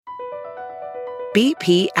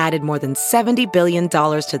BP added more than $70 billion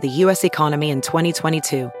to the U.S. economy in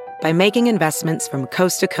 2022 by making investments from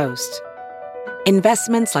coast to coast.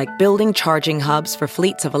 Investments like building charging hubs for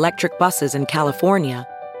fleets of electric buses in California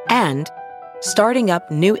and starting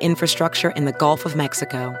up new infrastructure in the Gulf of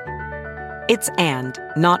Mexico. It's and,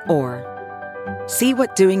 not or. See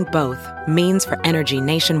what doing both means for energy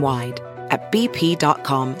nationwide at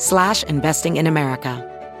bp.com/investing in America.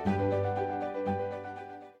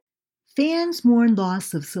 Fans mourn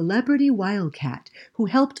loss of celebrity wildcat who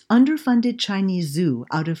helped underfunded Chinese zoo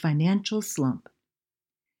out of financial slump.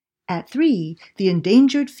 At 3, the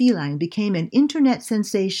endangered feline became an internet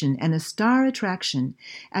sensation and a star attraction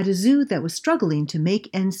at a zoo that was struggling to make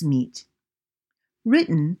ends meet.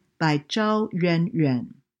 Written by Zhao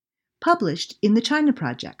Yuanyuan. Published in the China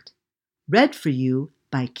Project. Read for you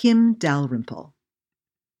by Kim Dalrymple.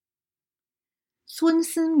 Sun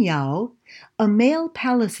Miao, a male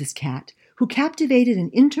Pallas's cat who captivated an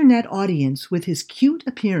internet audience with his cute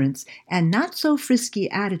appearance and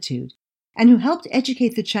not-so-frisky attitude, and who helped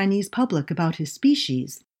educate the Chinese public about his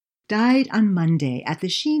species, died on Monday at the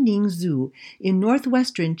Xining Zoo in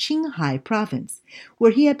northwestern Qinghai province,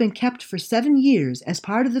 where he had been kept for 7 years as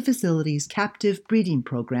part of the facility's captive breeding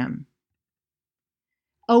program.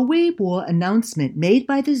 A Weibo announcement made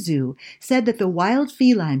by the zoo said that the wild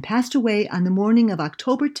feline passed away on the morning of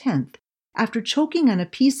October 10th after choking on a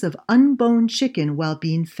piece of unboned chicken while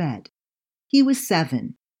being fed. He was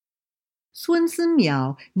 7. Sun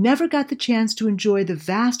Miao never got the chance to enjoy the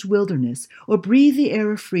vast wilderness or breathe the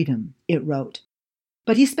air of freedom, it wrote.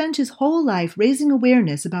 But he spent his whole life raising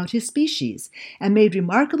awareness about his species and made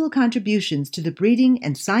remarkable contributions to the breeding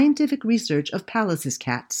and scientific research of Pallas's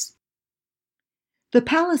cats. The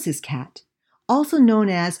Pallas's cat, also known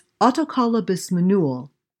as Autocolobus manual,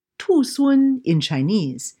 Tu Sun in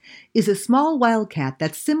Chinese, is a small wildcat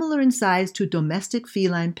that's similar in size to a domestic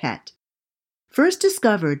feline pet. First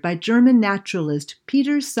discovered by German naturalist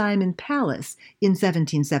Peter Simon Pallas in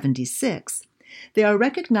 1776, they are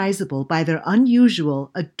recognizable by their unusual,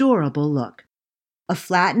 adorable look. A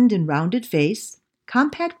flattened and rounded face,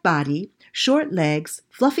 compact body, short legs,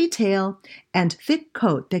 fluffy tail, and thick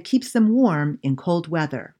coat that keeps them warm in cold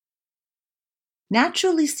weather.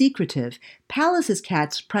 Naturally secretive, Pallas's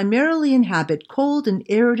cats primarily inhabit cold and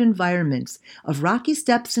arid environments of rocky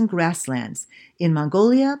steppes and grasslands in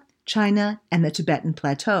Mongolia, China, and the Tibetan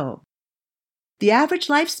Plateau. The average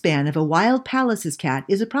lifespan of a wild Pallas's cat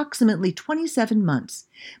is approximately 27 months,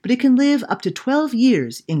 but it can live up to 12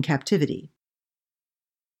 years in captivity.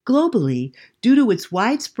 Globally, due to its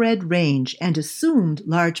widespread range and assumed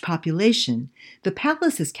large population, the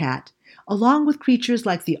Pallas's cat, along with creatures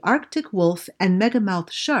like the Arctic wolf and megamouthed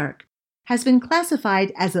shark, has been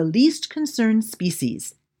classified as a least concern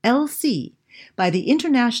species, LC, by the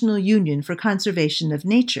International Union for Conservation of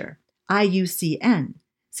Nature, IUCN,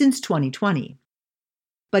 since 2020.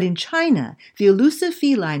 But in China, the elusive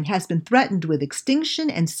feline has been threatened with extinction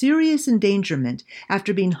and serious endangerment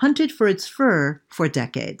after being hunted for its fur for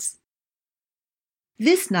decades.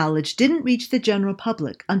 This knowledge didn't reach the general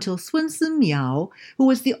public until Sun Miao, who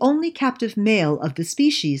was the only captive male of the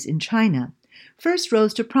species in China, first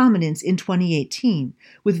rose to prominence in 2018,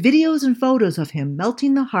 with videos and photos of him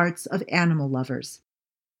melting the hearts of animal lovers.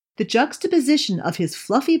 The juxtaposition of his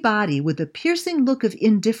fluffy body with a piercing look of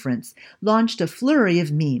indifference launched a flurry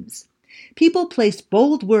of memes. People placed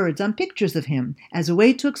bold words on pictures of him as a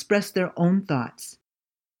way to express their own thoughts.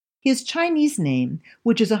 His Chinese name,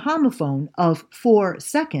 which is a homophone of 4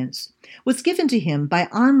 seconds, was given to him by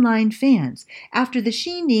online fans after the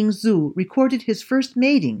Xining Zoo recorded his first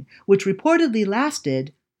mating, which reportedly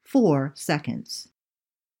lasted 4 seconds.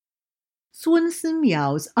 Sun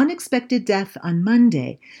Miao's unexpected death on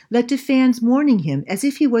Monday led to fans mourning him as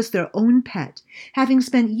if he was their own pet, having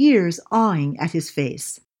spent years awing at his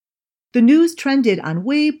face. The news trended on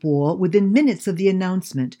Weibo within minutes of the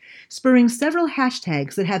announcement, spurring several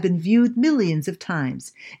hashtags that have been viewed millions of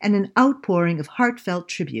times and an outpouring of heartfelt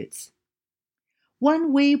tributes.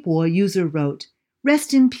 One Weibo user wrote,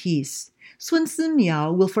 "Rest in peace. Sun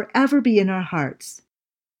Miao will forever be in our hearts."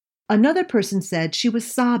 Another person said she was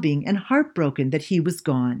sobbing and heartbroken that he was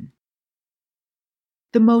gone.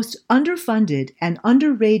 The most underfunded and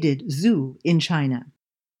underrated zoo in China.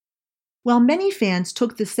 While many fans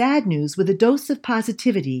took the sad news with a dose of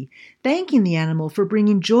positivity, thanking the animal for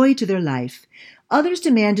bringing joy to their life, others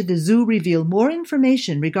demanded the zoo reveal more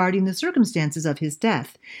information regarding the circumstances of his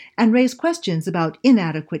death and raise questions about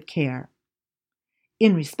inadequate care.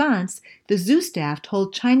 In response, the zoo staff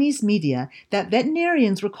told Chinese media that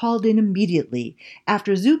veterinarians were called in immediately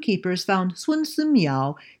after zookeepers found Sun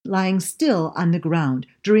Miao lying still on the ground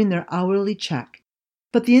during their hourly check,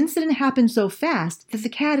 But the incident happened so fast that the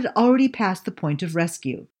cat had already passed the point of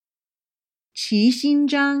rescue. Qi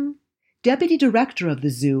Xinzhang, deputy director of the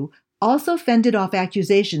zoo, also fended off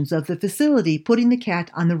accusations of the facility putting the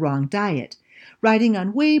cat on the wrong diet, writing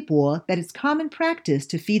on Weibo that it's common practice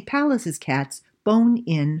to feed Palace's cats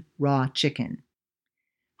bone-in raw chicken.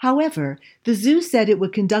 However, the zoo said it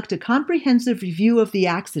would conduct a comprehensive review of the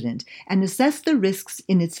accident and assess the risks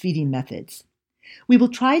in its feeding methods. We will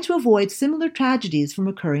try to avoid similar tragedies from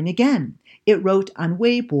occurring again, it wrote on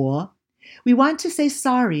Weibo. We want to say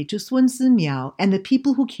sorry to Sun Simiao and the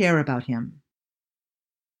people who care about him.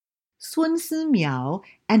 Sun Simiao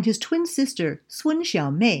and his twin sister Sun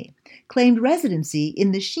Xiaomei claimed residency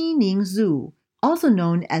in the Xining Zoo, also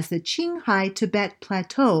known as the Qinghai Tibet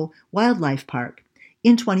Plateau Wildlife Park,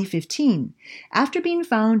 in 2015, after being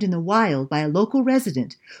found in the wild by a local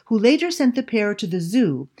resident who later sent the pair to the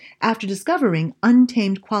zoo after discovering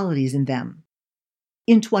untamed qualities in them.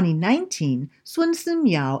 In 2019, Sun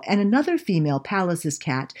Simiao and another female Palace's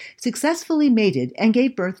cat successfully mated and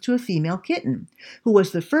gave birth to a female kitten, who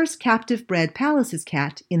was the first captive-bred Palace's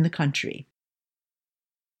cat in the country.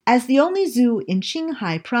 As the only zoo in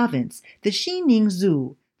Qinghai province, the Xining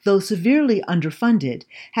Zoo, though severely underfunded,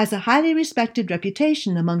 has a highly respected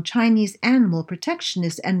reputation among Chinese animal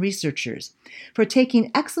protectionists and researchers for taking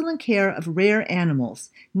excellent care of rare animals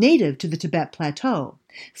native to the Tibet Plateau,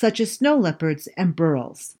 such as snow leopards and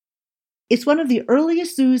burros. It's one of the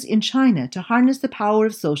earliest zoos in China to harness the power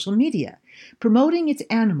of social media, promoting its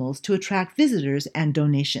animals to attract visitors and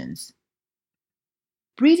donations.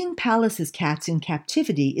 Breeding Palace's cats in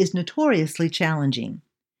captivity is notoriously challenging.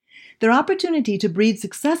 Their opportunity to breed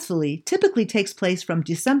successfully typically takes place from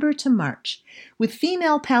December to March, with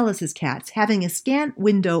female Palace's cats having a scant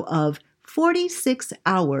window of 46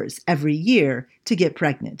 hours every year to get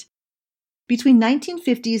pregnant. Between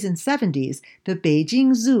 1950s and 70s, the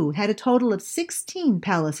Beijing Zoo had a total of 16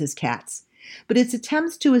 Palace's cats, but its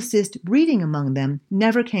attempts to assist breeding among them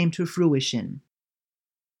never came to fruition.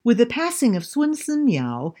 With the passing of Sun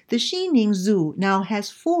Simiao, the Xining Zoo now has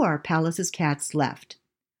 4 Palace's cats left.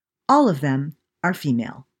 All of them are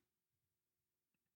female.